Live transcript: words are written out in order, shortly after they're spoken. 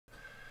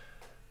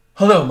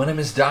Hello, my name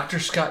is Dr.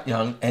 Scott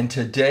Young, and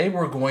today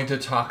we're going to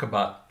talk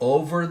about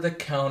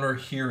over-the-counter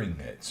hearing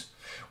aids.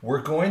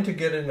 We're going to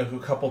get into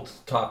a couple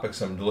topics.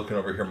 I'm looking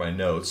over here at my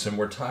notes, and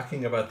we're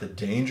talking about the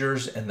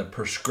dangers and the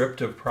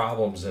prescriptive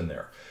problems in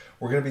there.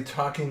 We're going to be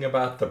talking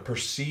about the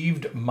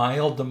perceived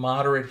mild to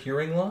moderate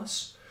hearing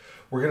loss.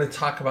 We're going to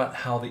talk about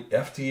how the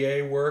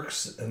FDA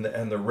works and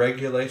the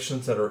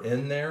regulations that are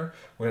in there.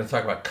 We're going to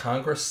talk about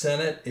Congress,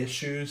 Senate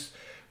issues.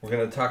 We're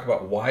going to talk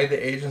about why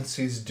the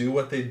agencies do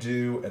what they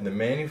do and the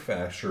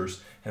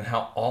manufacturers and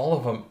how all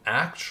of them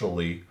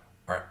actually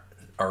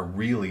are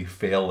really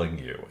failing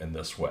you in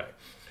this way.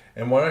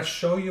 And want to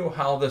show you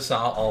how this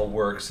all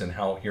works and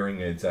how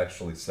hearing aids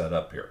actually set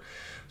up here.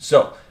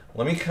 So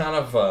let me kind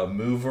of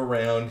move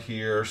around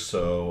here.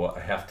 So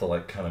I have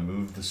to kind of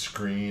move the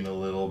screen a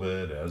little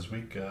bit as we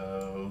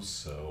go.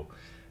 So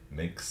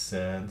makes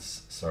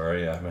sense.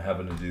 Sorry, I'm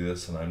having to do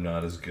this and I'm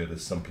not as good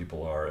as some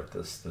people are at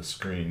the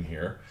screen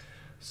here.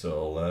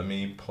 So let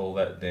me pull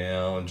that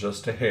down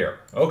just a hair.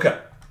 Okay.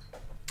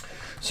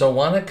 So I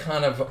want to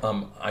kind of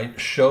I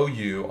show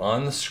you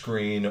on the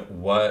screen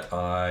what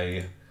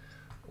I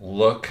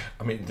look.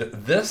 I mean,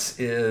 this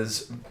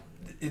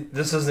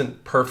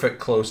isn't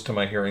perfect close to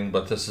my hearing,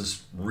 but this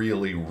is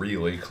really,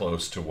 really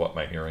close to what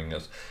my hearing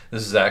is.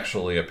 This is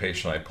actually a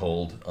patient I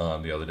pulled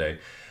the other day.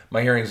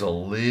 My hearing's a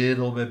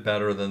little bit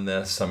better than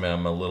this. I mean,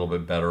 I'm a little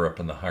bit better up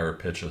in the higher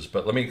pitches,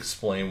 but let me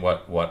explain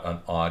what an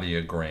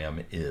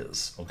audiogram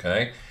is,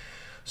 okay?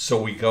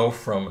 So we go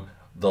from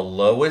the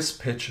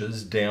lowest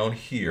pitches down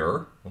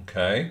here,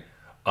 okay,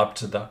 up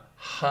to the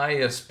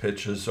highest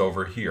pitches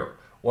over here.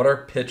 What are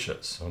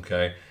pitches,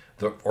 okay,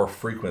 or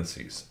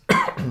frequencies?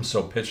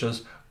 So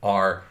pitches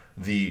are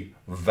the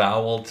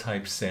vowel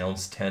type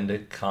sounds tend to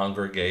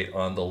congregate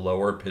on the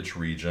lower pitch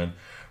region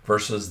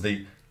versus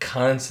the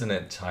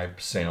consonant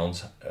type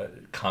sounds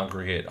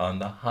congregate on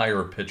the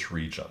higher pitch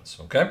regions,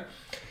 okay?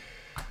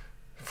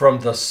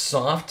 From the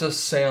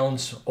softest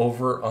sounds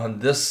over on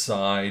this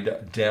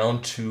side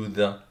down to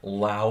the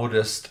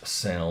loudest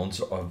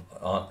sounds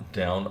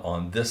down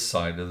on this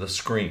side of the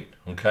screen,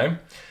 okay?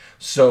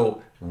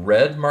 So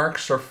red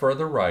marks are for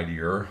the right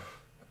ear,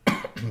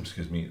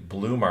 excuse me,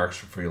 blue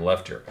marks are for your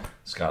left ear.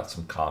 It's got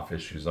some cough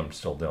issues. I'm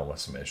still dealing with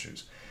some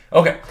issues.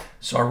 Okay,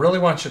 so I really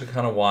want you to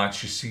kind of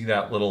watch. You see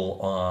that little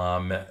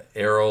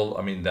arrow,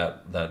 I mean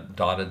that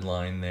dotted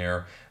line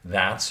there?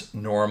 That's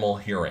normal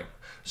hearing.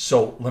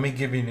 So let me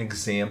give you an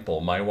example.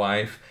 My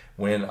wife,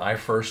 when I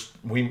first,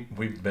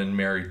 we've been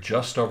married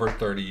just over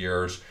 30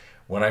 years.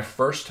 When I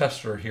first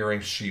tested her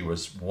hearing, she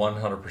was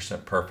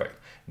 100% perfect.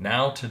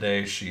 Now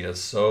today, she is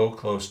so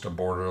close to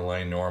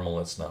borderline normal,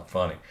 it's not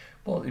funny.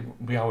 Well,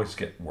 we always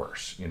get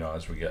worse, you know,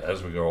 as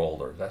we grow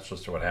older. That's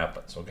just what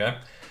happens, okay?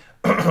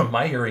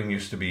 My hearing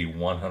used to be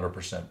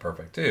 100%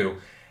 perfect too,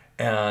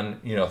 and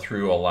you know,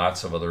 through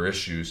lots of other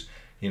issues,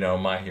 you know,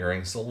 my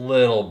hearing's a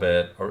little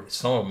bit, or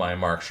some of my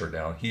marks are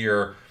down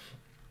here.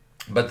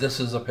 But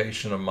this is a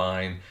patient of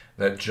mine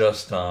that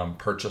just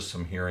purchased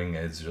some hearing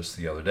aids just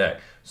the other day,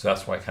 so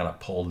that's why I kind of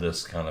pulled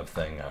this kind of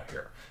thing out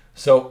here.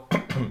 So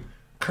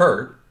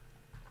Kurt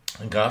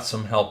got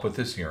some help with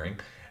his hearing,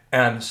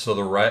 and so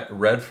the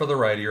red for the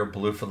right ear,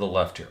 blue for the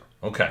left ear.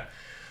 Okay,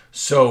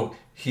 so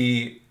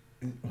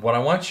what I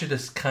want you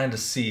to kind of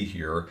see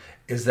here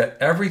is that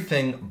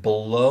everything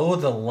below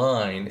the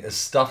line is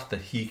stuff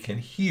that he can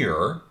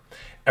hear.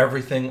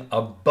 Everything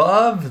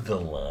above the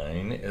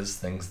line is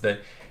things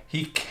that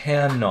he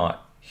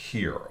cannot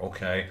hear,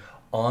 okay,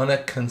 on a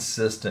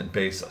consistent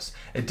basis.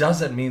 It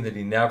doesn't mean that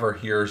he never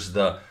hears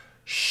the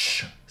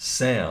sh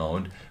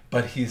sound,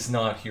 but he's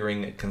not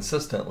hearing it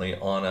consistently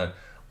on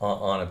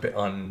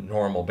a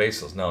normal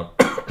basis. Now,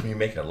 you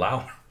make it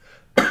loud.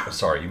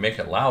 Sorry, you make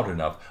it loud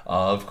enough,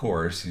 of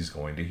course he's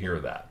going to hear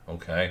that,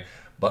 okay?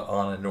 But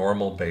on a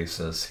normal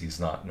basis, he's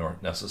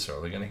not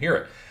necessarily going to hear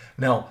it.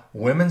 Now,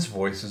 women's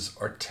voices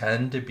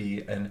tend to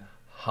be in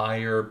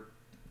higher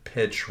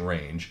pitch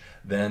range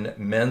than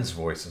men's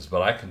voices,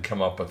 but I can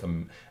come up with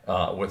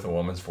a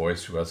woman's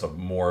voice who has a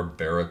more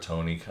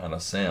baritone-y kind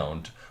of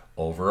sound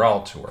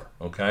overall to her,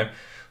 okay?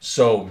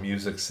 So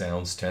music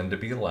sounds tend to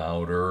be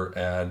louder,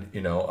 and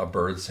you know, a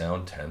bird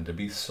sound tend to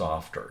be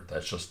softer.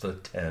 That's just a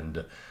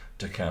tend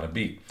to kind of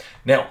be.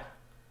 Now,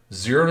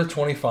 0 to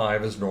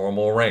 25 is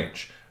normal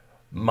range.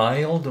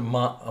 Mild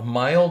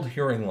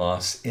hearing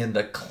loss in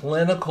the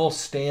clinical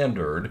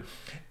standard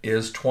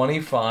is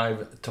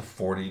 25 to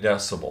 40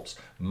 decibels.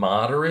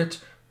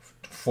 Moderate,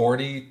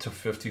 40 to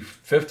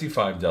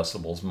 55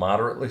 decibels.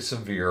 Moderately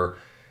severe,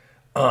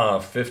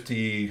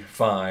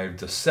 55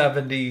 to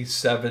 70,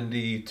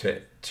 70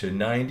 to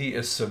 90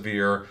 is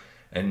severe,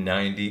 and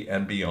 90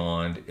 and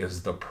beyond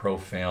is the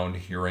profound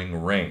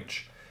hearing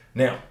range.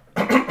 Now,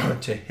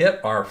 to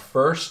hit our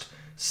first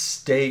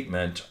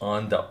statement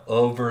on the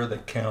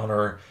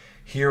over-the-counter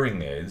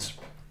hearing aids,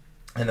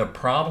 and the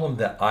problem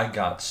that I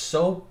got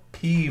so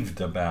peeved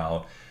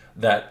about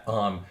that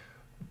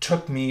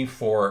took me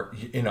for,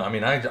 you know, I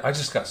mean, I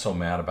just got so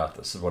mad about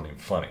this, it wasn't even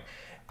funny,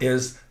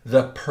 is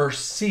the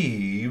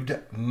perceived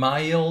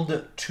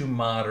mild to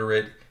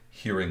moderate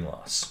hearing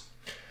loss.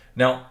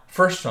 Now,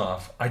 first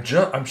off,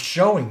 I'm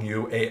showing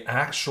you a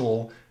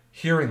actual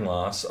hearing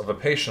loss of a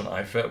patient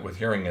I fit with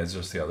hearing aids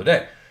just the other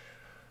day.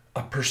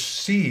 A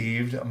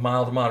perceived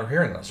mild to moderate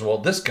hearing loss. Well,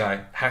 this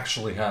guy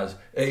actually has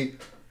a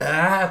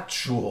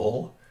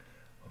actual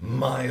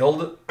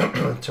mild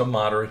to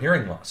moderate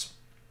hearing loss.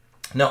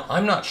 Now,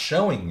 I'm not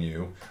showing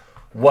you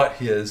what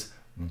his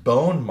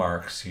bone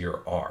marks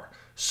here are.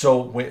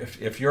 So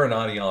if you're an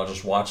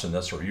audiologist watching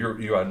this, or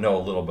you know a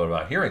little bit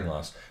about hearing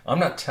loss, I'm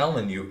not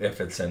telling you if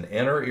it's an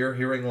inner ear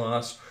hearing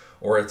loss,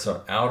 or it's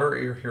an outer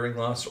ear hearing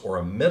loss, or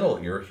a middle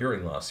ear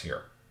hearing loss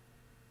here.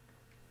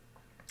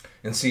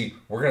 And see,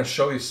 we're going to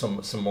show you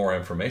some more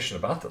information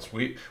about this.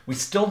 We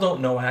still don't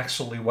know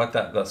actually what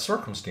that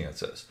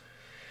circumstance is.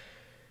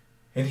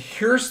 And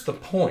here's the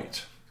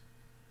point.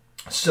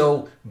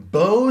 So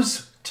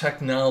Bose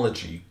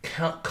technology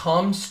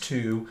comes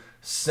to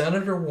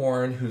Senator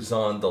Warren, who's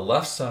on the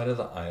left side of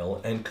the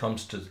aisle, and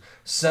comes to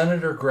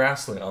Senator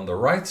Grassley on the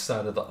right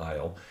side of the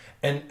aisle,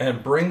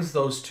 and brings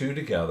those two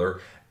together,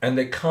 and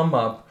they come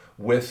up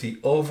with the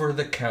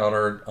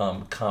over-the-counter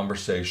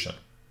conversation,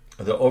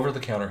 the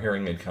over-the-counter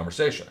hearing aid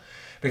conversation,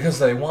 because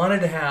they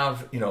wanted to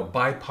have,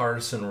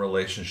 bipartisan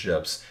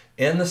relationships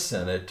in the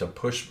Senate to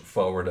push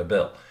forward a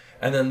bill.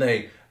 And then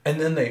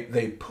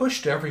they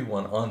pushed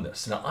everyone on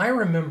this. Now, I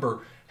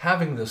remember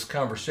having this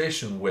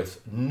conversation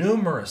with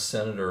numerous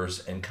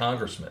senators and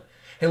congressmen.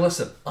 Hey,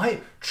 listen, I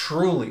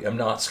truly am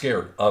not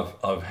scared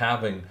of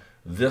having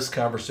this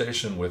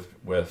conversation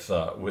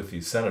with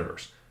these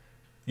senators.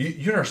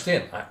 You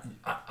understand?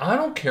 I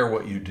don't care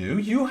what you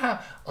do.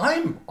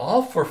 I'm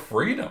all for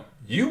freedom.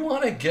 You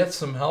want to get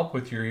some help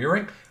with your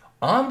hearing?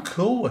 I'm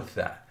cool with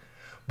that.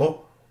 But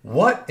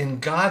what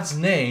in God's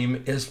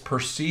name is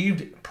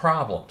perceived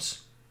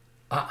problems?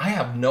 I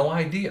have no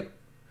idea.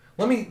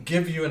 Let me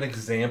give you an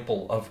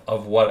example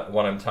of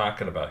what I'm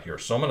talking about here.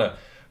 So I'm going to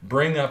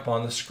bring up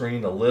on the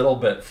screen a little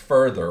bit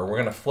further. We're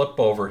going to flip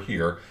over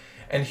here.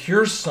 And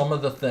here's some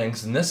of the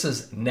things. And this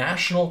is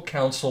National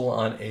Council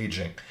on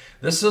Aging.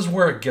 This is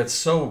where it gets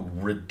so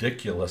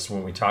ridiculous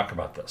when we talk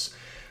about this.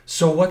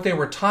 So what they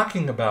were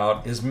talking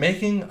about is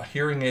making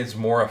hearing aids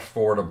more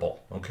affordable,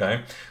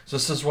 okay? So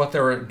this is what they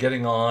were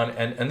getting on,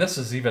 and this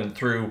is even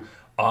through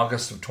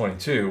August of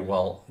 22.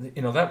 Well,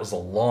 that was a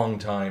long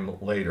time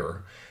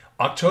later.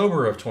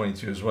 October of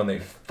 22 is when they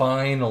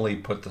finally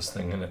put this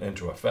thing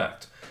into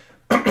effect.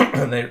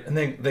 and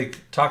they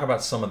talk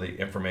about some of the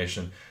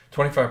information.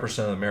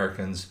 25% of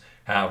Americans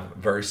have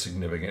very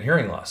significant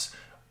hearing loss.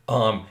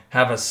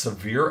 Have a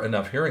severe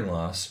enough hearing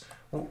loss.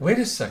 Wait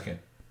a second.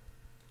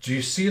 Do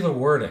you see the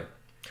wording?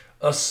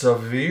 A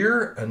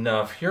severe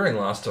enough hearing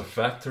loss to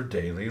affect their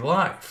daily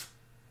life.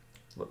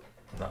 Look,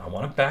 now I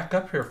want to back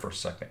up here for a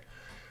second.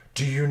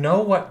 Do you know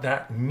what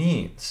that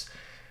means?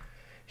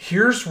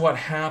 Here's what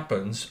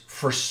happens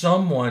for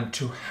someone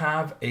to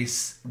have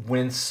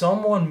when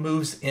someone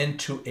moves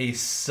into a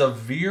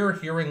severe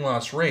hearing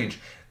loss range,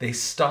 they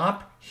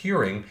stop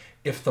hearing.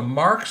 If the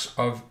marks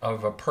of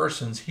a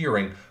person's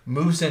hearing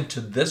moves into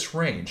this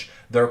range,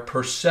 their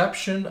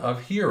perception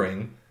of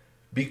hearing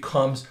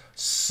becomes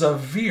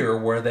severe,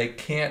 where they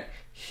can't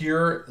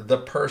hear the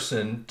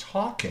person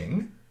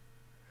talking.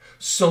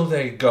 So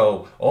they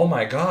go, oh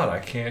my God, I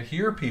can't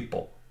hear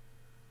people.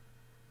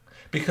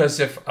 Because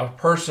if a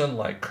person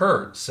like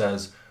Kurt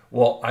says,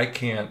 well, I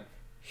can't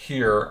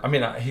hear,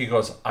 he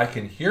goes, I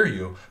can hear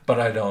you, but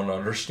I don't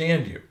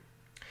understand you.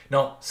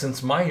 Now,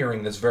 since my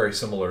hearing is very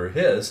similar to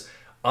his,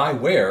 I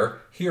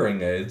wear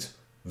hearing aids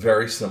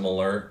very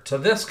similar to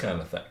this kind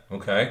of thing,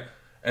 okay?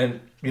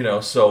 And,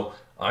 so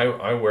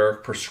I wear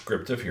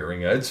prescriptive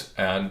hearing aids,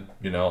 and,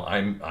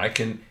 I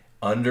can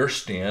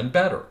understand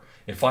better.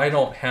 If I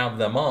don't have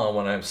them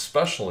on,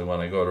 especially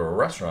when I go to a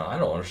restaurant, I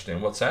don't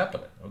understand what's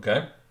happening,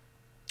 okay?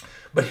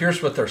 But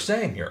here's what they're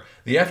saying here.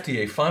 The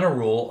FDA final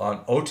rule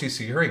on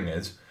OTC hearing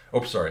aids,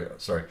 nearly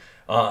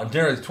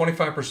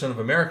 25% of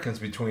Americans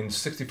between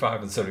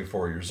 65 and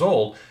 74 years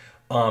old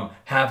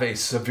have a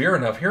severe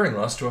enough hearing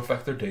loss to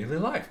affect their daily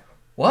life.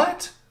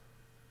 What?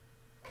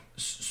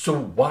 So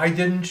why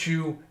didn't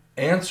you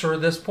answer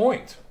this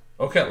point?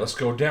 Okay, let's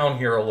go down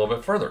here a little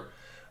bit further.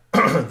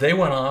 They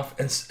went off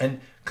and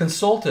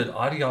consulted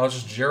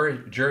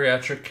audiologists,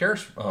 geriatric care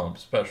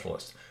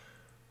specialists.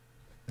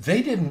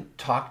 They didn't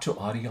talk to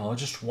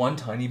audiologists one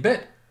tiny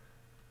bit.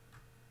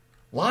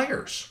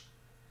 Liars.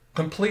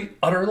 Complete,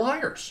 utter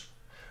liars.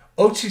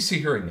 OTC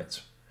hearing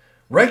aids.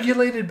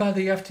 Regulated by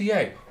the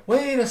FDA.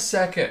 Wait a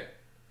second.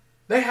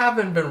 They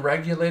haven't been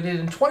regulated.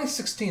 In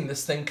 2016,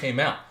 this thing came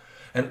out.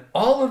 And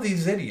all of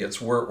these idiots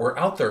were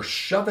out there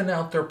shoving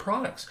out their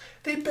products.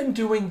 They've been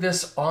doing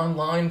this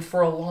online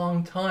for a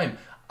long time.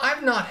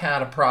 I've not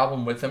had a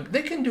problem with them.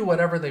 They can do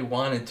whatever they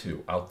wanted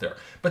to out there.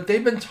 But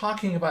they've been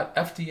talking about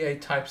FDA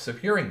types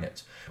of hearing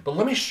aids. But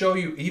let me show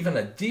you even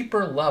a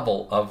deeper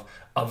level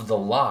of the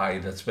lie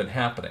that's been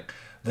happening.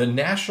 The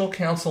National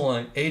Council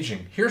on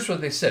Aging, here's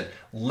what they said.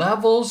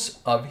 Levels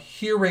of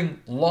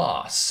hearing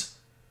loss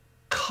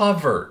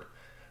covered.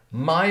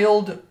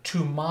 Mild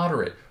to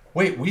moderate.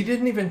 Wait, we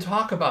didn't even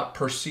talk about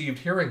perceived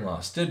hearing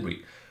loss, did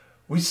we?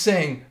 We're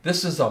saying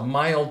this is a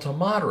mild to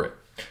moderate.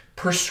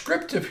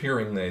 Prescriptive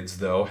hearing aids,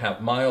 though, have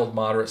mild,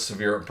 moderate,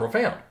 severe, and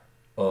profound.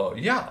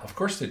 Yeah, of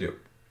course they do.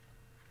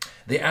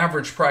 The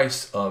average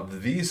price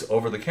of these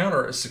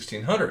over-the-counter is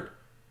 $1,600.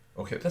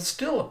 Okay, that's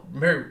still a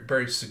very,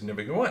 very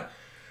significant one.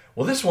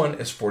 Well, this one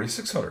is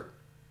 $4,600.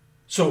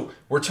 So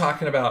we're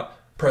talking about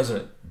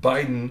President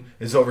Biden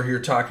is over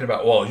here talking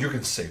about, well, you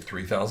can save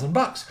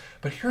 $3,000.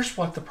 But here's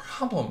what the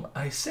problem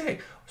I say.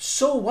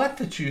 So what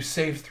that you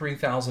save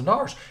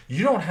 $3,000?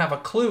 You don't have a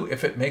clue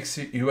if it makes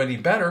you any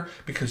better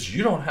because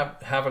you don't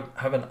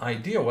have an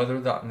idea whether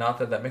or not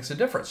that makes a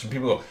difference. And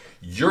people go,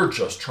 you're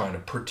just trying to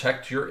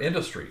protect your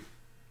industry.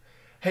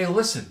 Hey,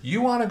 listen,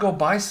 you want to go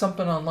buy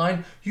something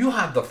online? You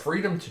have the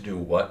freedom to do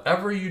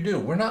whatever you do.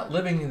 We're not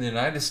living in the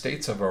United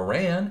States of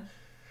Iran.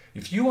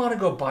 If you want to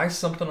go buy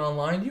something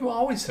online, you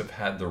always have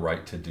had the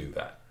right to do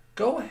that.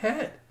 Go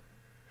ahead.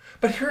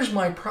 But here's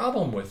my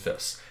problem with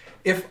this.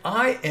 If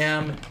I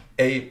am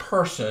a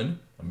person,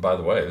 and by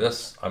the way,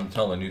 this, I'm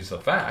telling you the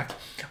fact,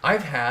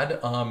 I've had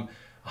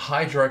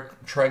high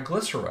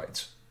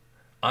triglycerides.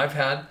 I've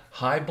had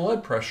high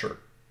blood pressure.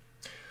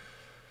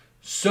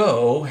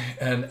 So,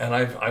 and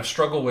I've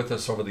struggled with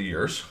this over the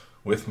years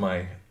with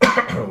my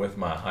with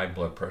my high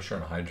blood pressure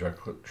and high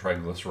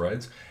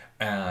triglycerides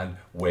and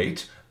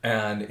weight.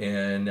 And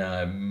in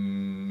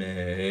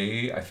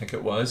May, I think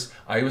it was,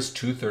 I was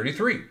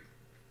 233.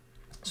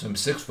 So I'm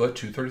 6 foot,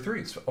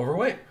 233. It's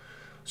overweight.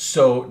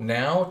 So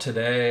now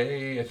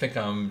today, I think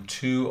I'm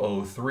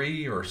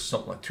 203 or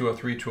something like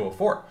 203,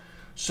 204.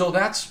 So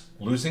that's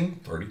losing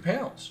 30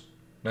 pounds.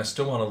 And I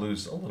still want to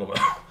lose a little bit,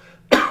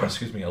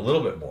 excuse me, a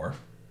little bit more.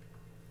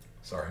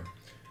 Sorry.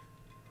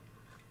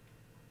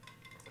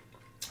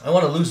 I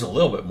want to lose a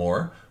little bit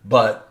more,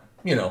 but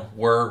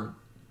we're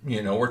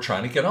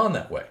trying to get on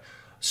that way.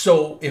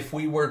 So if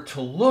we were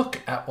to look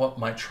at what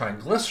my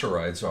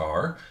triglycerides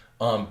are,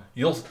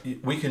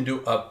 we can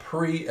do a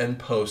pre and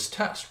post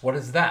test. What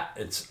is that?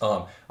 It's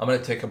I'm going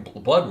to take a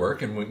blood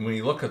work, and when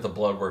we look at the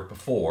blood work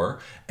before,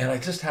 and I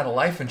just had a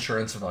life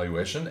insurance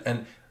evaluation,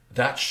 and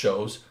that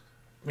shows,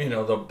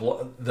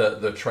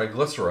 the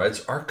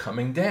triglycerides are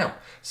coming down.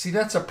 See,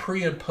 that's a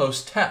pre and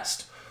post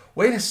test.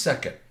 Wait a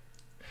second.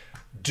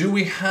 Do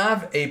we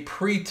have a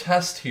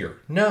pre-test here?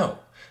 No.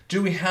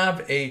 Do we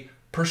have a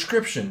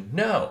prescription?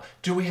 No.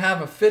 Do we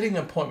have a fitting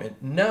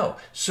appointment? No.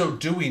 So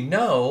do we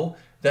know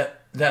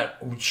that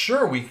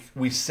sure,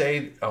 we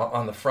say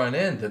on the front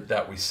end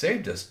that we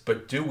saved this,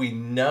 but do we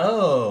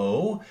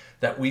know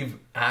that we've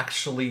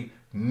actually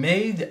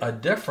made a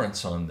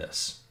difference on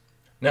this?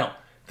 Now,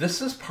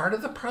 this is part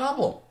of the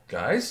problem,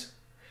 guys.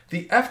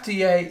 The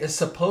FDA is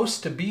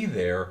supposed to be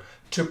there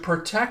to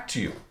protect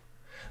you.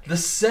 The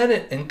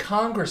Senate and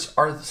Congress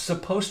are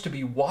supposed to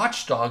be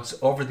watchdogs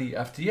over the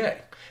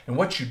FDA. And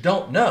what you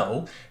don't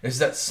know is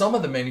that some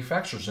of the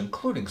manufacturers,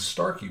 including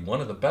Starkey,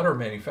 one of the better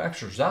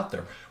manufacturers out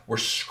there, were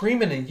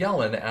screaming and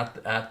yelling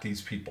at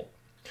these people.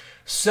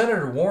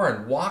 Senator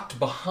Warren walked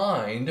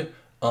behind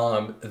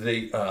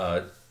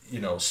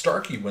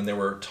Starkey when they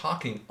were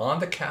talking on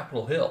the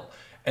Capitol Hill.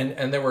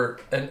 And they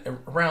were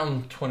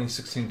around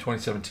 2016,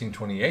 2017,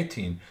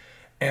 2018.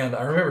 And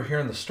I remember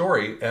hearing the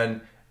story,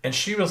 and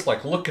she was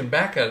like looking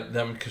back at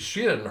them because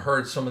she hadn't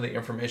heard some of the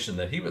information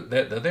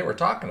that they were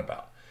talking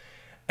about.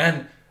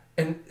 And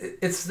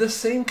it's the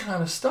same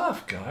kind of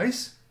stuff,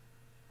 guys.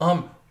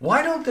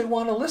 Why don't they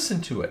want to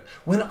listen to it?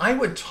 When I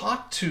would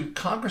talk to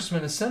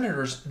congressmen and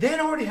senators, they had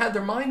already had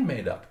their mind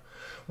made up.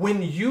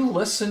 When you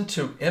listen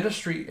to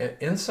industry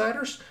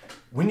insiders,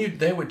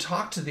 they would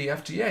talk to the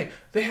FDA,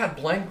 they had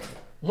blank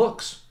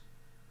looks.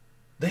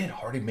 They had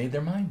already made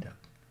their mind up.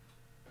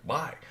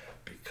 Why?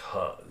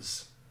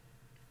 Because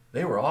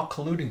they were all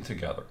colluding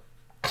together.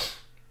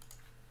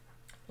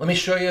 Let me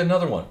show you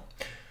another one.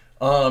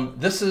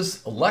 This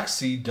is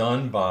Lexi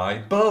done by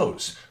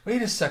Bose.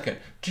 Wait a second.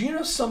 Do you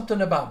know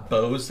something about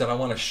Bose that I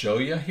want to show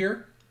you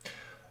here?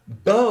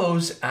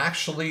 Bose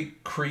actually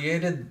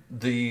created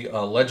the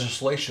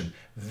legislation.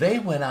 They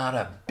went out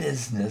of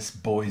business,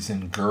 boys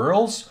and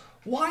girls.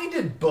 Why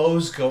did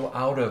Bose go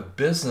out of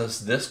business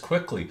this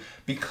quickly?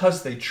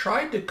 Because they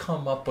tried to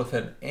come up with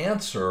an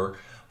answer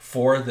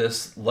for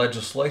this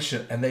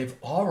legislation, and they've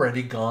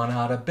already gone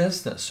out of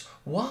business.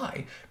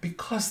 Why?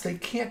 Because they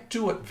can't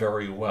do it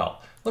very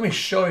well. Let me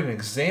show you an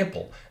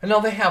example. And now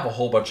they have a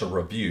whole bunch of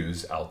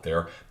reviews out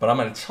there, but I'm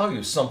going to tell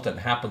you something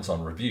happens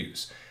on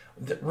reviews.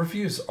 The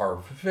reviews are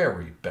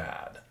very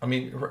bad. I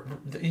mean,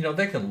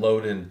 they can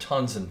load in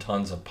tons and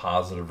tons of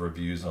positive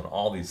reviews on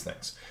all these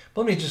things.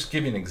 But let me just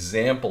give you an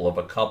example of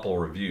a couple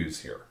reviews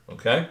here,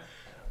 okay?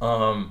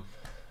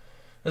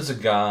 There's a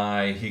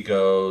guy, he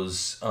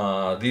goes,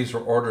 these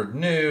were ordered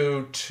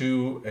new,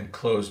 2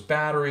 enclosed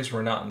batteries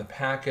were not in the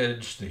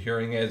package, the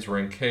hearing aids were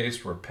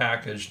encased, were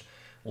packaged,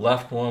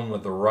 left one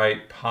with the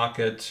right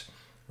pocket,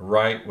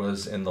 right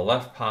was in the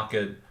left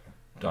pocket,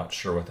 not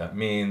sure what that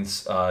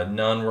means,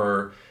 none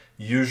were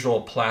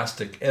usual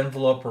plastic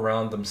envelope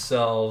around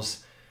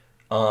themselves,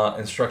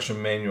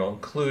 instruction manual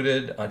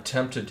included,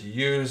 attempted to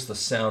use, the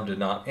sound did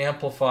not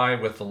amplify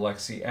with the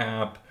Lexi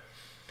app,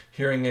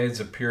 Hearing aids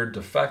appeared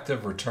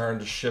defective, returned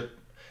to ship,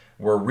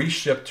 were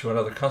reshipped to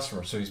another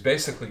customer. So he's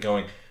basically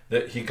going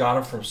that he got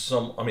them from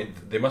some, I mean,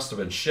 they must have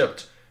been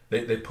shipped.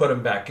 They put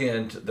them back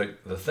into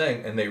the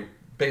thing, and they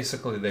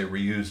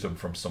reused them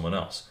from someone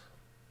else.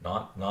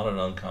 Not an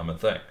uncommon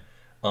thing.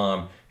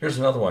 Here's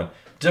another one.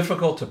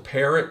 Difficult to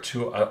pair it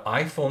to an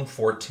iPhone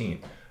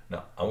 14.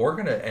 Now, we're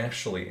going to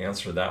actually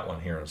answer that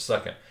one here in a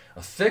second.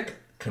 A thick,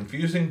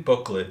 confusing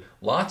booklet,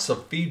 lots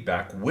of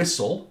feedback,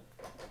 whistle.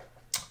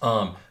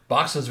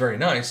 Box is very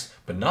nice,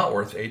 but not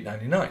worth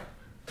 $8.99.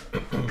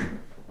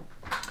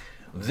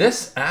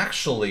 This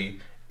actually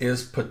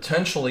is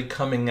potentially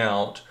coming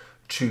out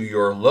to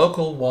your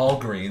local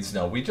Walgreens.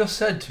 Now, we just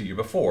said to you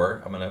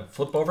before, I'm going to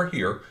flip over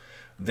here,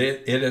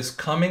 that it is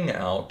coming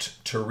out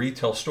to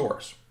retail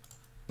stores.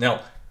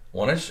 Now, I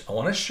want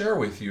to share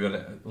with you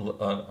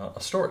a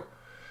story.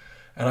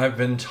 And I've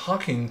been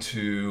talking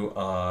to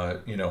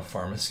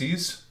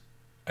pharmacies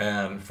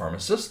and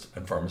pharmacists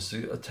and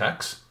pharmacy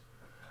techs,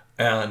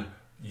 and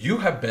you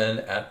have been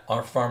at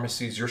our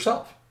pharmacies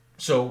yourself.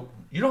 So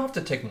you don't have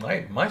to take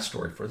my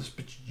story for this,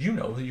 but you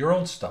know your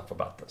own stuff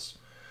about this.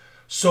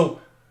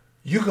 So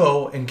you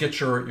go and get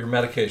your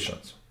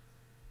medications.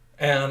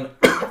 And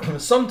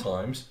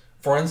sometimes,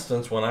 for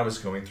instance, when I was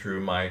going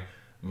through I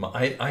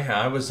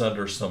was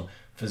under some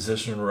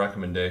physician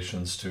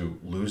recommendations to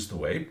lose the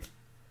weight.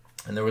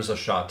 And there was a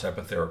shot type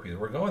of therapy that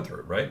we're going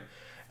through, right?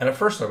 And at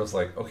first I was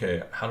like,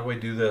 okay, how do I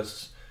do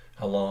this?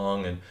 How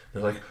long? And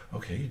they're like,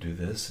 okay, you do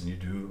this and you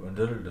do, and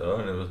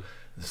and it was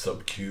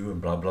sub-Q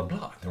and blah, blah,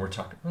 blah. And we're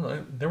talking,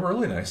 they were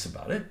really nice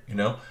about it,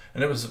 And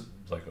it was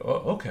like,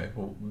 oh, okay,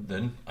 well,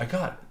 then I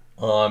got it.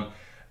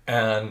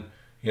 And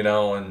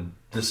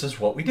this is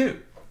what we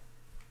do,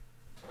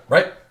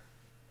 right?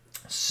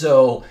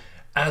 So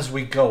as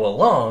we go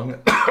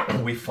along,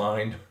 we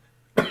find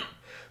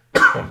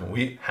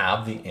we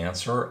have the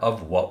answer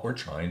of what we're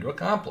trying to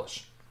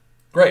accomplish.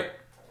 Great.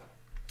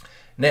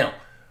 Now,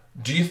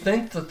 do you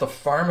think that the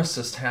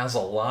pharmacist has a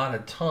lot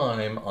of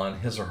time on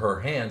his or her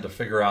hand to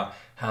figure out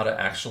how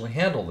to actually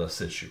handle this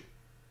issue?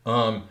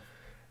 Let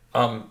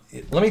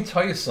me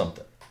tell you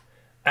something.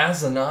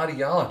 As an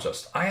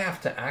audiologist, I have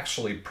to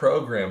actually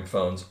program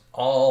phones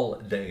all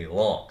day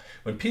long.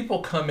 When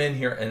people come in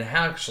here and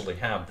actually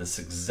have this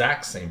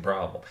exact same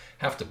problem,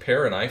 have to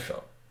pair an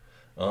iPhone,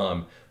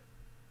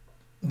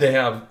 they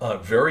have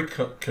very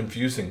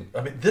confusing.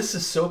 I mean, this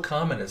is so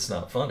common; it's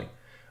not funny,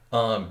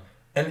 and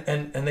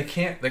they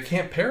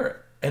can't pair it.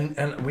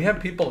 And we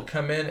have people that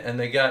come in and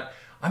they got.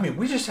 I mean,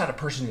 we just had a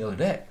person the other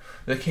day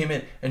that came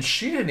in and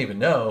she didn't even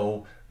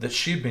know that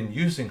she'd been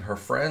using her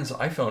friend's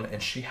iPhone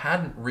and she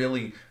hadn't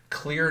really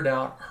cleared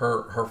out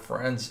her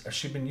friend's.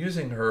 She'd been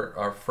using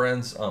our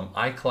friend's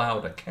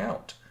iCloud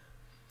account.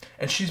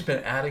 And she's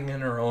been adding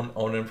in her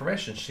own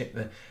information.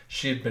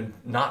 She had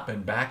not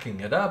been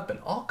backing it up and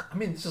all. I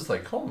mean, it's just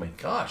like, oh my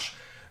gosh,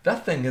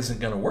 that thing isn't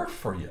going to work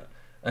for you.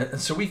 And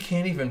so we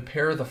can't even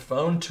pair the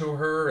phone to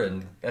her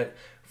and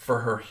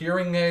for her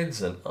hearing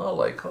aids. And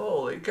like,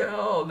 holy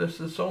cow,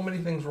 there's so many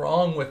things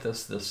wrong with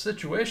this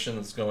situation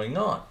that's going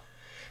on.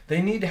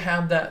 They need to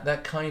have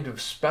that kind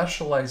of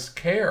specialized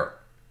care.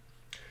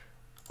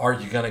 Are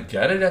you going to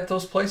get it at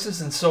those places?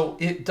 And so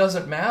it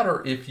doesn't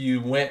matter if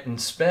you went and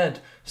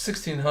spent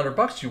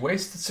 $1,600, you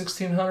wasted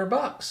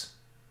 $1,600.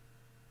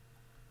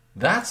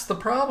 That's the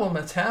problem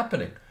that's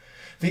happening.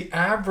 The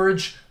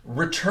average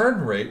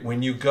return rate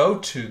when you go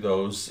to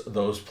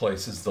those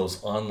places,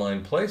 those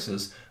online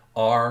places,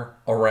 are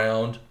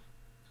around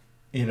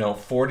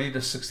 40 to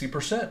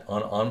 60%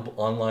 on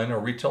online or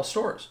retail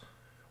stores.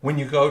 When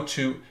you go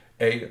to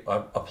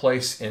a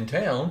place in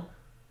town,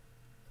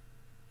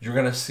 you're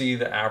going to see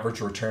the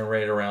average return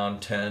rate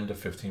around 10 to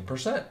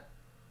 15%.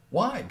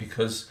 Why?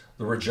 Because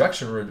the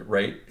rejection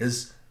rate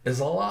is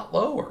a lot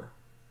lower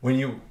when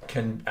you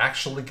can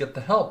actually get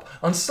the help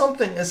on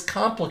something as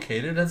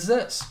complicated as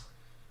this.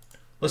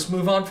 Let's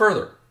move on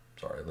further.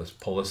 Sorry, let's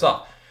pull this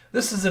up.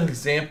 This is an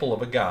example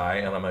of a guy,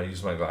 and I'm going to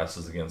use my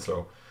glasses again.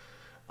 So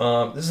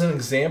this is an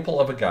example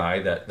of a guy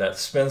that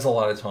spends a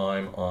lot of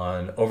time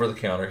on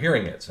over-the-counter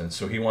hearing aids. And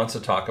so he wants to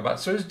talk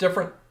about, so there's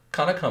different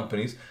kind of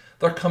companies.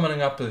 They're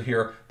coming up with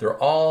here. They're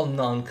all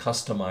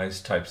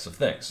non-customized types of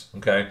things,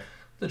 okay?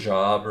 The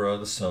Jabra,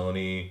 the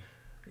Sony,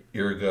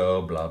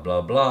 Eargo, blah,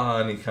 blah, blah.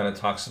 And he kind of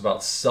talks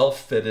about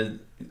self-fitted,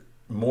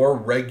 more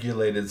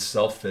regulated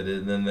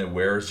self-fitted, and then the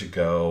where as you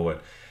go.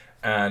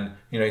 And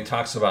he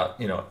talks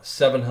about,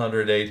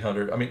 700,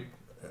 800. I mean,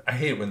 I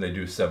hate when they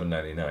do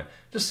 $799.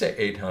 Just say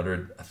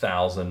 800,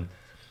 1,000,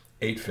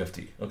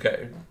 850,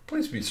 okay?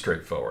 Please be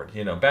straightforward.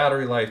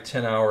 Battery life,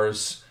 10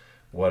 hours,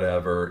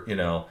 whatever,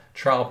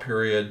 trial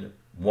period,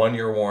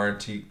 1-year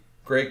warranty,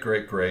 great,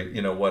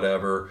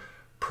 whatever.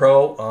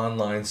 Pro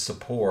online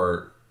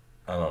support,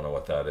 I don't know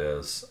what that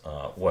is,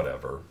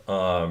 whatever.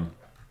 So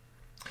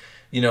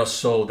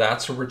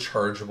that's a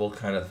rechargeable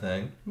kind of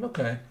thing.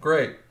 Okay,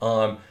 great.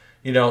 So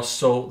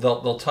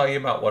they'll tell you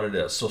about what it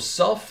is. So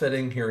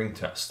self-fitting hearing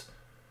test.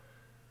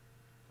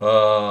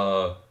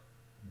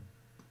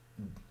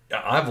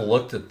 I've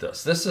looked at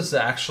this. This is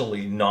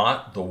actually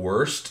not the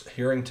worst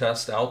hearing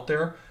test out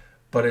there,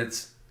 but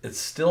it's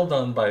still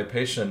done by a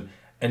patient.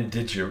 And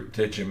did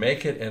you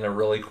make it in a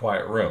really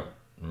quiet room?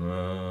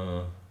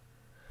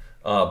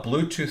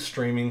 Bluetooth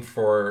streaming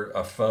for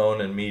a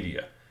phone and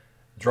media.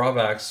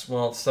 Drawbacks,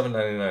 well, it's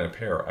 $7.99 a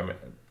pair. I mean,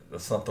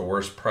 that's not the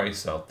worst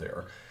price out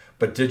there.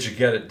 But did you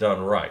get it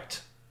done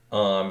right?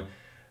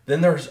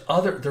 Then there's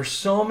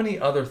so many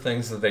other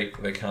things that they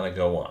kind of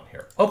go on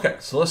here. Okay,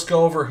 so let's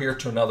go over here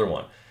to another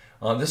one.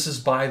 This is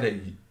by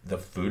the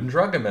Food and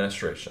Drug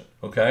Administration.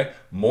 Okay,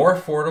 more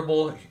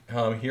affordable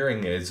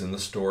hearing aids in the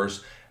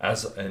stores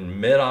as in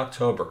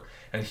mid-October.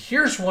 And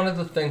here's one of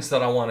the things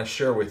that I want to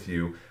share with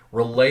you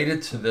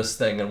related to this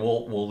thing, and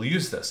we'll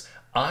use this.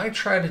 I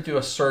tried to do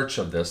a search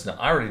of this. Now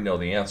I already know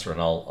the answer,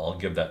 and I'll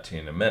give that to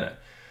you in a minute.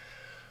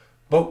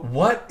 But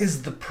what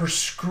is the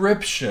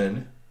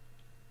prescription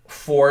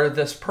for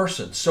this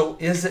person? So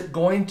is it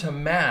going to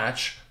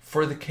match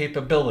for the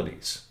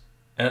capabilities?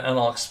 And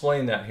I'll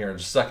explain that here in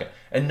just a second.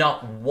 And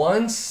not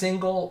one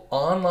single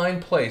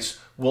online place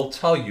will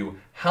tell you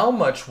how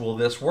much will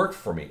this work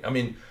for me. I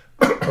mean,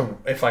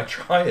 if I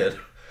try it,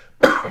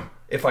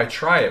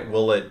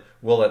 will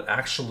it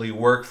actually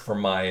work for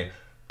my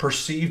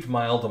perceived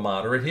mild to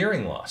moderate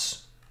hearing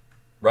loss?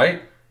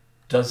 Right?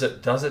 Does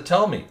it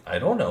tell me? I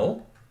don't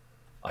know.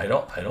 I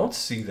don't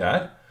see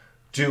that.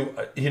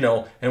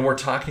 And we're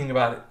talking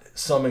about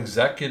some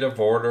executive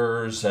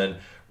orders and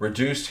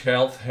reduced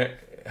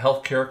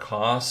healthcare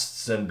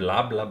costs and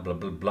blah, blah, blah,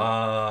 blah,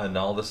 blah, and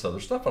all this other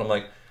stuff. And I'm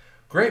like,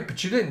 great,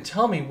 but you didn't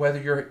tell me whether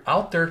you're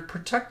out there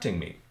protecting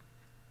me.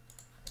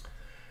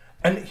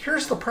 And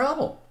here's the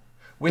problem.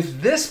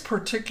 With this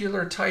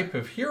particular type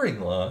of hearing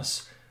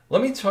loss,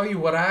 let me tell you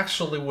what I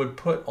actually would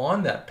put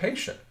on that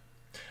patient.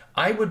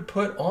 I would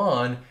put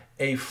on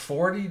a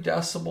 40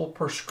 decibel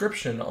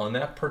prescription on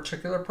that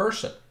particular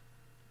person.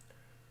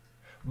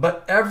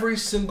 But every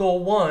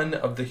single one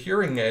of the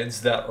hearing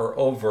aids that are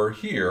over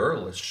here,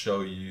 let's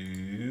show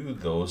you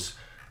those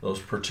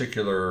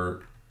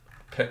particular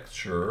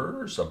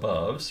pictures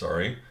above,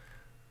 sorry.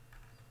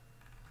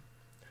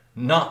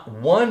 Not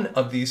one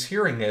of these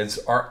hearing aids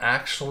are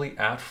actually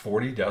at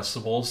 40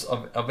 decibels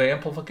of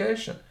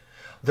amplification.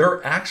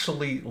 They're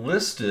actually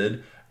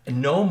listed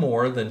no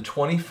more than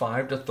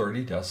 25 to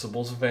 30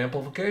 decibels of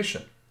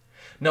amplification.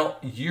 Now,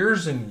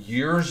 years and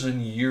years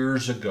and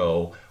years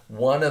ago,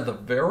 one of the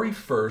very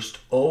first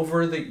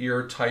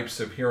over-the-ear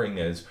types of hearing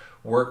aids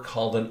were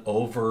called an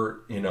OTE,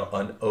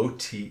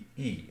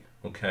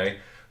 okay?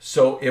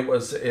 So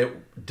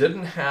it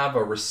didn't have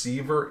a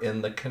receiver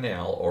in the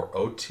canal, or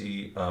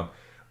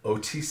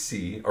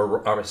OTC,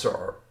 or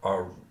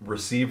a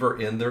receiver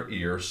in their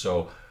ear,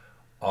 so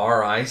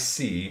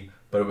RIC,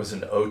 but it was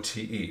an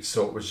OTE.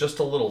 So it was just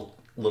a little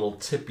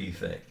tippy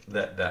thing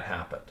that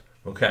happened,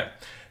 okay?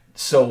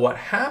 So what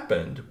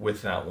happened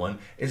with that one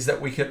is that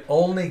we could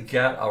only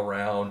get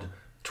around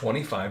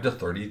 25 to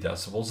 30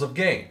 decibels of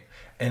gain.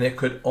 And it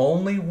could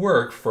only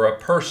work for a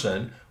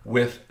person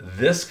with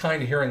this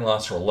kind of hearing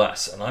loss or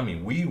less. And I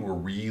mean, we were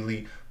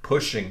really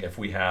pushing if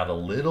we had a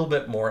little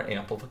bit more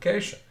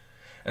amplification.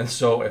 And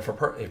so if a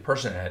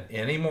person had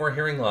any more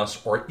hearing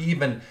loss or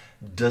even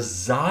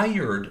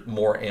desired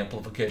more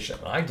amplification,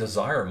 and I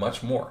desire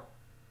much more.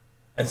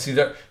 And see,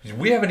 that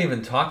we haven't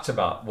even talked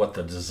about what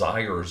the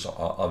desires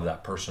of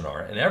that person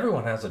are. And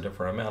everyone has a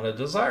different amount of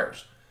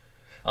desires.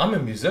 I'm a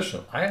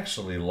musician. I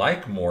actually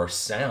like more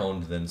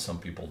sound than some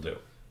people do.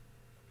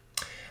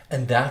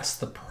 And that's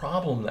the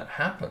problem that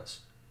happens.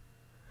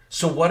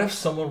 So what if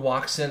someone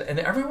walks in, and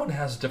everyone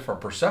has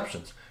different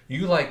perceptions.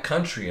 You like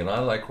country and I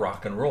like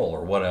rock and roll,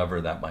 or whatever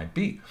that might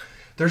be.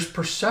 There's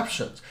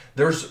perceptions,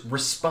 there's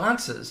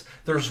responses,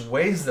 there's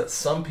ways that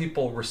some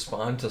people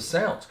respond to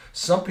sounds.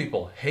 Some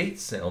people hate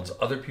sounds,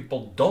 other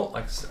people don't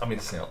like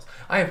sounds.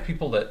 I have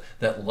people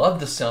that love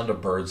the sound of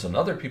birds and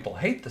other people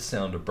hate the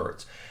sound of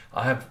birds.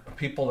 I have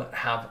people that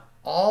have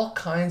all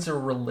kinds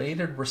of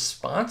related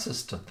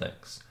responses to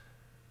things.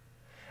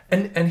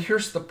 And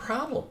here's the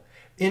problem.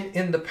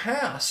 In the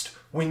past,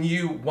 when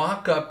you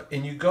walk up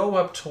and you go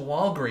up to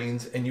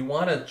Walgreens and you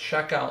want to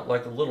check out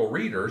like little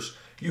readers,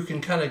 you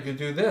can kind of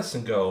do this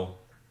and go,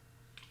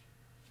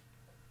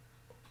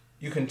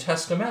 you can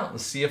test them out and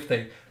see if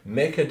they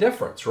make a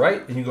difference,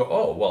 right? And you go,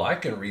 oh, well, I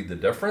can read the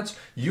difference.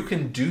 You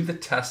can do the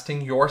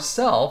testing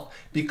yourself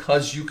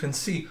because you can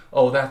see,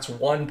 oh, that's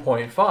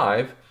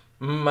 1.5.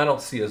 I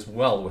don't see as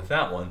well with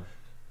that one.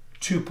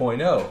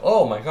 2.0.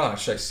 Oh my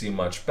gosh, I see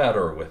much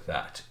better with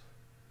that.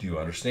 Do you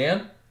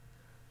understand?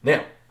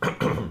 Now,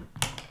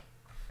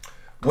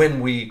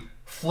 when we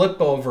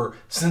flip over,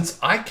 since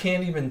I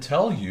can't even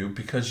tell you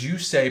because you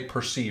say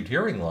perceived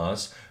hearing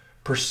loss,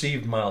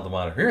 perceived mild to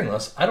moderate hearing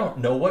loss, I don't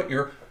know what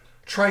your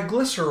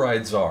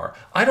triglycerides are.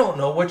 I don't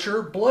know what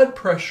your blood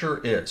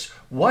pressure is.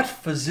 What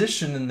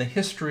physician in the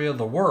history of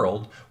the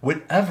world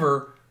would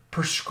ever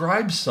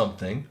prescribe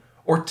something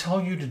or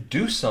tell you to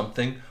do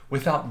something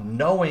without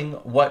knowing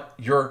what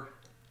your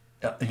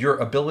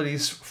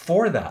abilities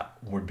for that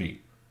would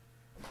be?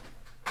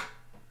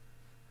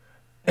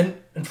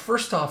 And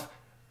first off,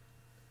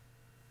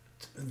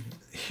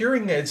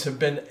 hearing aids have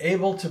been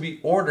able to be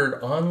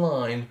ordered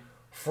online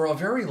for a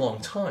very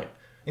long time,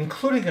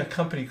 including a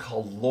company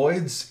called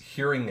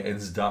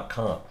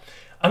LloydsHearingAids.com.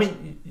 I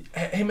mean,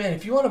 hey man,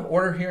 if you want to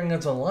order hearing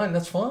aids online,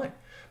 that's fine.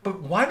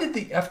 But why did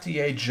the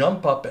FDA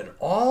jump up at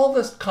all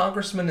the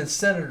congressmen and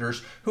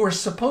senators who are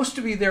supposed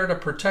to be there to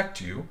protect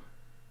you?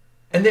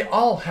 And they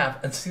all have,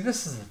 and see,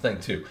 this is the thing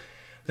too,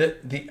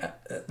 that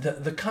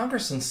the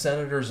Congress and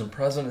senators and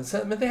presidents,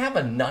 I mean, they have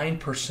a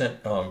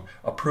 9%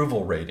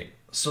 approval rating.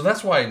 So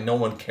that's why no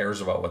one cares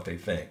about what they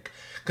think,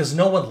 because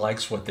no one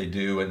likes what they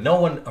do and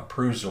no one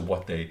approves of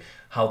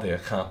how they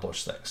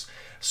accomplish things.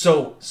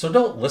 So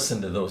don't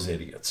listen to those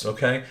idiots,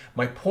 okay?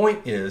 My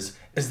point is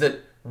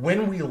that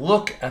when we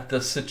look at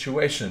this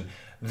situation,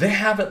 they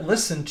haven't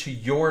listened to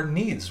your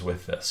needs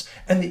with this.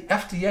 And the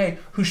FDA,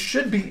 who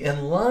should be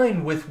in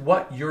line with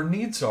what your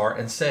needs are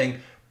and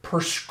saying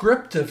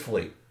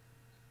prescriptively,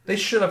 they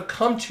should have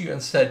come to you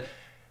and said,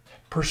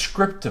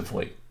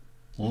 prescriptively,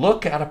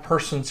 look at a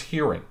person's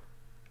hearing.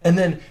 And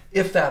then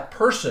if that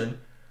person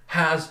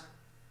has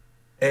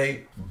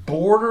a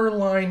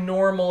borderline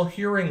normal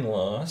hearing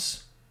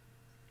loss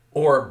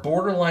or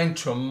borderline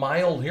to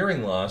mild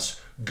hearing loss,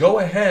 go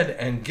ahead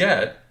and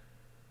get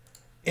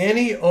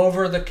any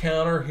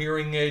over-the-counter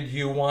hearing aid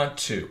you want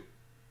to.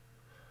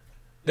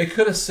 They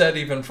could have said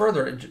even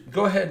further,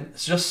 go ahead and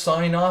just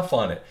sign off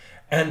on it.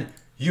 And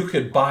you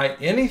could buy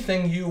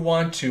anything you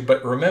want to,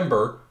 but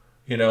remember,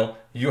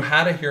 you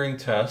had a hearing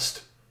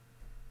test.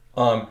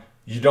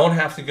 You don't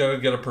have to go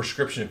get a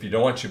prescription if you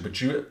don't want to,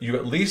 but you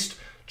at least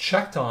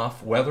checked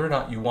off whether or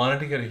not you wanted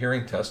to get a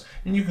hearing test,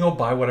 and you can go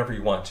buy whatever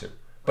you want to.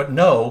 But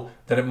know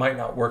that it might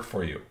not work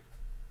for you.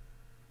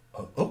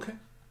 Okay.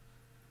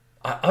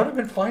 I would have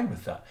been fine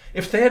with that.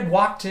 If they had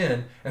walked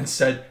in and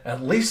said,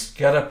 at least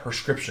get a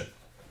prescription,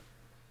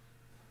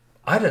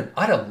 I'd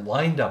have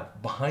lined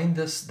up behind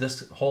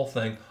this whole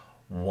thing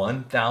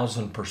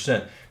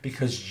 1,000%,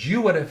 because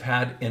you would have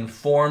had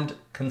informed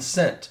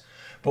consent.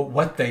 But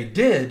what they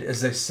did is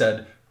they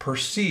said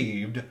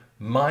perceived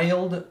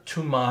mild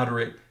to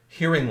moderate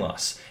hearing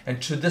loss.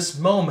 And to this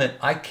moment,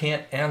 I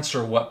can't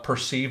answer what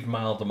perceived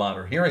mild to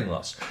moderate hearing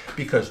loss,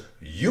 because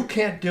you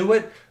can't do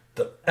it,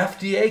 the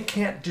FDA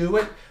can't do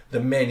it, the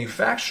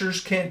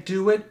manufacturers can't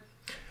do it,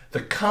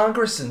 the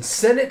Congress and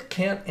Senate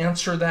can't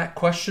answer that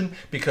question,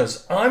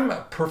 because I'm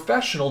a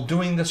professional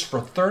doing this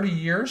for 30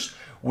 years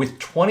with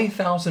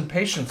 20,000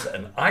 patients,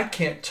 and I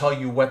can't tell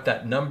you what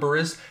that number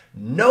is.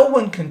 No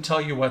one can tell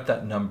you what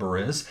that number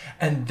is,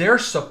 and they're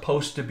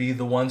supposed to be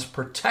the ones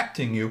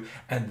protecting you,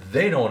 and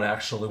they don't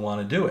actually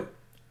want to do it.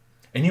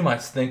 And you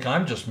might think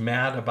I'm just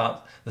mad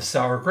about the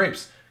sour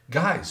grapes.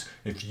 Guys,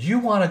 if you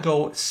want to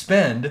go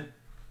spend,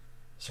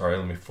 sorry,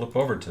 let me flip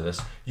over to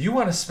this. You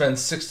want to spend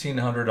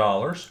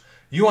 $1,600,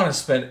 you want to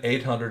spend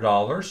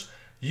 $800,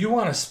 you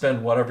want to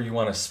spend whatever you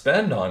want to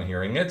spend on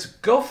hearing aids,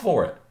 go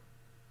for it.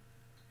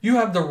 You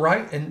have the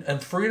right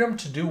and freedom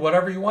to do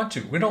whatever you want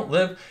to. We don't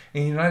live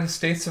in the United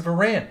States of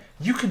Iran.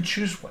 You can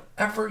choose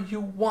whatever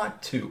you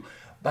want to,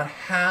 but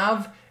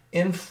have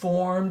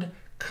informed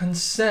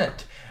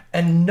consent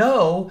and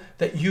know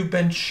that you've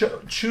been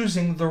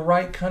choosing the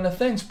right kind of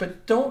things.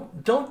 But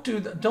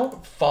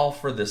don't fall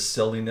for this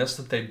silliness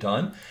that they've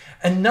done.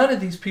 And none of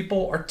these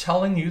people are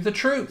telling you the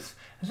truth.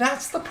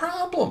 That's the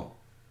problem.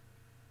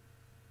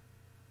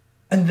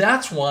 And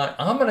that's why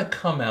I'm going to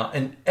come out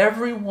and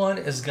everyone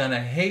is going to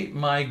hate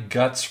my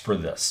guts for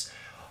this.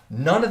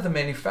 None of the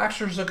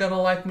manufacturers are going to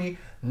like me.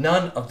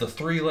 None of the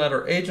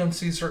 3-letter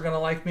agencies are going to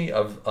like me.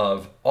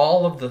 Of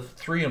all of the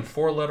 3- and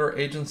 4-letter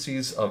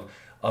agencies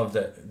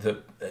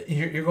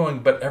you're going,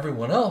 but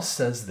everyone else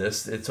says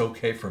this, it's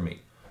okay for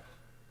me.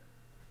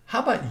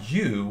 How about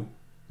you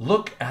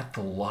look at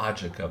the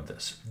logic of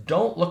this?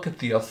 Don't look at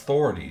the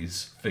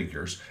authorities'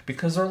 figures,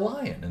 because they're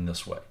lying in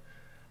this way.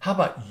 How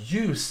about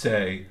you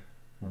say,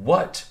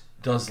 what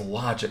does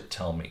logic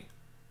tell me?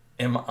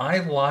 Am I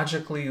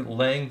logically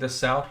laying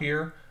this out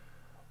here,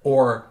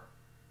 or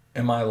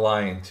am I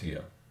lying to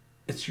you?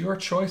 It's your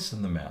choice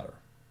in the matter.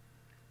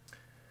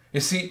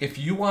 You see, if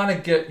you want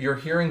to get your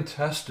hearing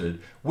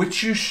tested,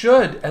 which you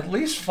should, at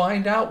least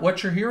find out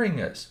what your hearing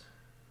is.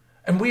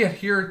 And we at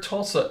here at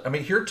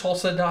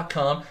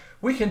Tulsa.com,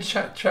 we can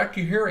check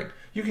your hearing.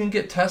 You can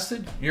get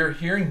tested. Your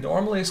hearing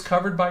normally is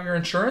covered by your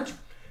insurance.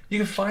 You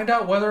can find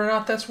out whether or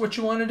not that's what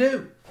you want to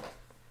do.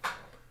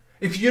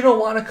 If you don't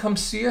want to come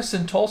see us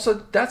in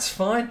Tulsa, that's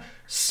fine.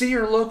 See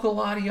your local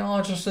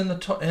audiologist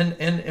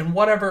in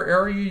whatever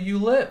area you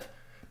live.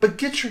 But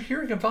get your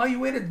hearing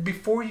evaluated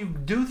before you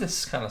do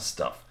this kind of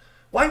stuff.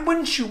 Why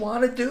wouldn't you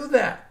want to do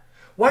that?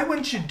 Why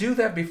wouldn't you do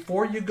that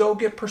before you go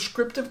get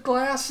prescriptive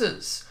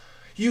glasses?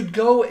 You'd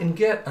go and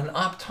get an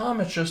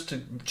optometrist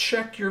to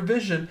check your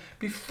vision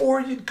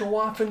before you'd go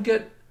off and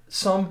get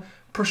some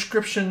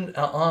prescription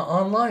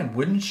online,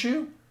 wouldn't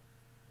you?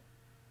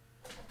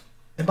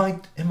 Am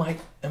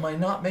I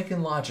not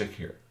making logic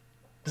here?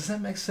 Does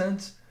that make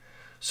sense?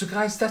 So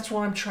guys, that's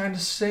what I'm trying to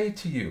say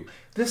to you.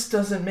 This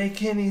doesn't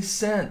make any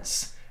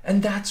sense.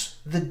 And that's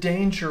the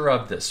danger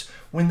of this.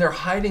 When they're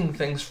hiding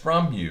things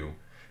from you,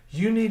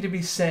 you need to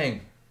be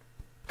saying,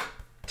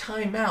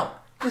 time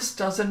out. This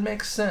doesn't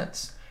make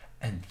sense.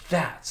 And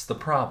that's the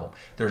problem.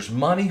 There's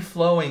money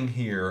flowing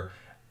here,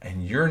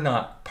 and you're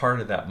not part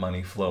of that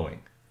money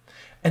flowing.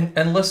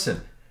 And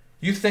listen,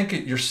 you think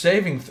you're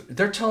saving,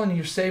 they're telling you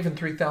you're saving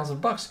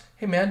 $3,000.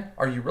 Hey man,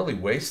 are you really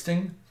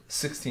wasting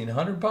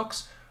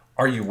 $1,600?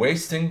 Are you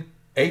wasting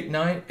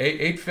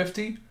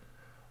 $850?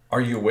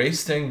 Are you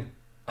wasting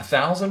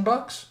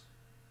 $1,000?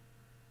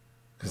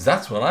 Because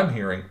that's what I'm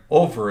hearing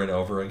over and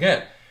over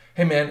again.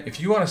 Hey man, if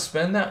you want to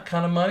spend that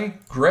kind of money,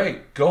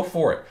 great, go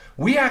for it.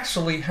 We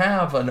actually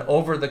have an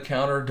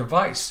over-the-counter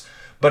device,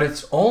 but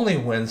it's only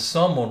when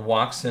someone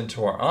walks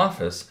into our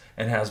office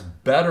and has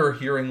better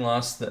hearing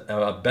loss,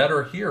 a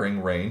better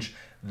hearing range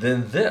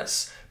than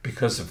this.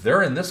 Because if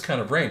they're in this kind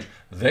of range,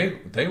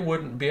 they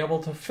wouldn't be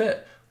able to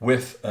fit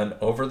with an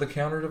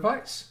over-the-counter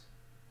device.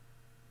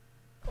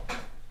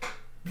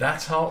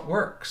 That's how it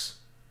works.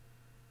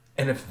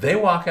 And if they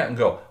walk out and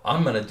go,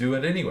 I'm going to do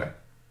it anyway,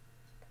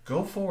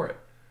 go for it.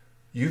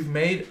 You've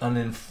made an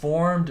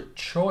informed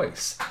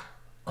choice.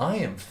 I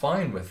am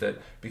fine with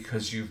it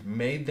because you've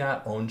made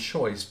that own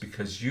choice,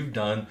 because you've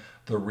done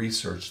the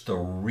research, the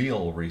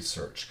real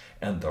research,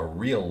 and the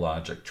real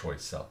logic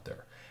choice out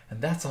there. And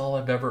that's all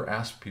I've ever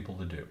asked people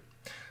to do.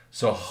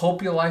 So I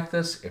hope you like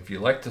this. If you'd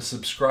like to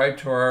subscribe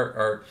to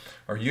our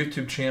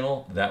YouTube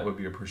channel, that would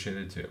be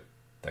appreciated too.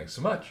 Thanks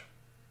so much.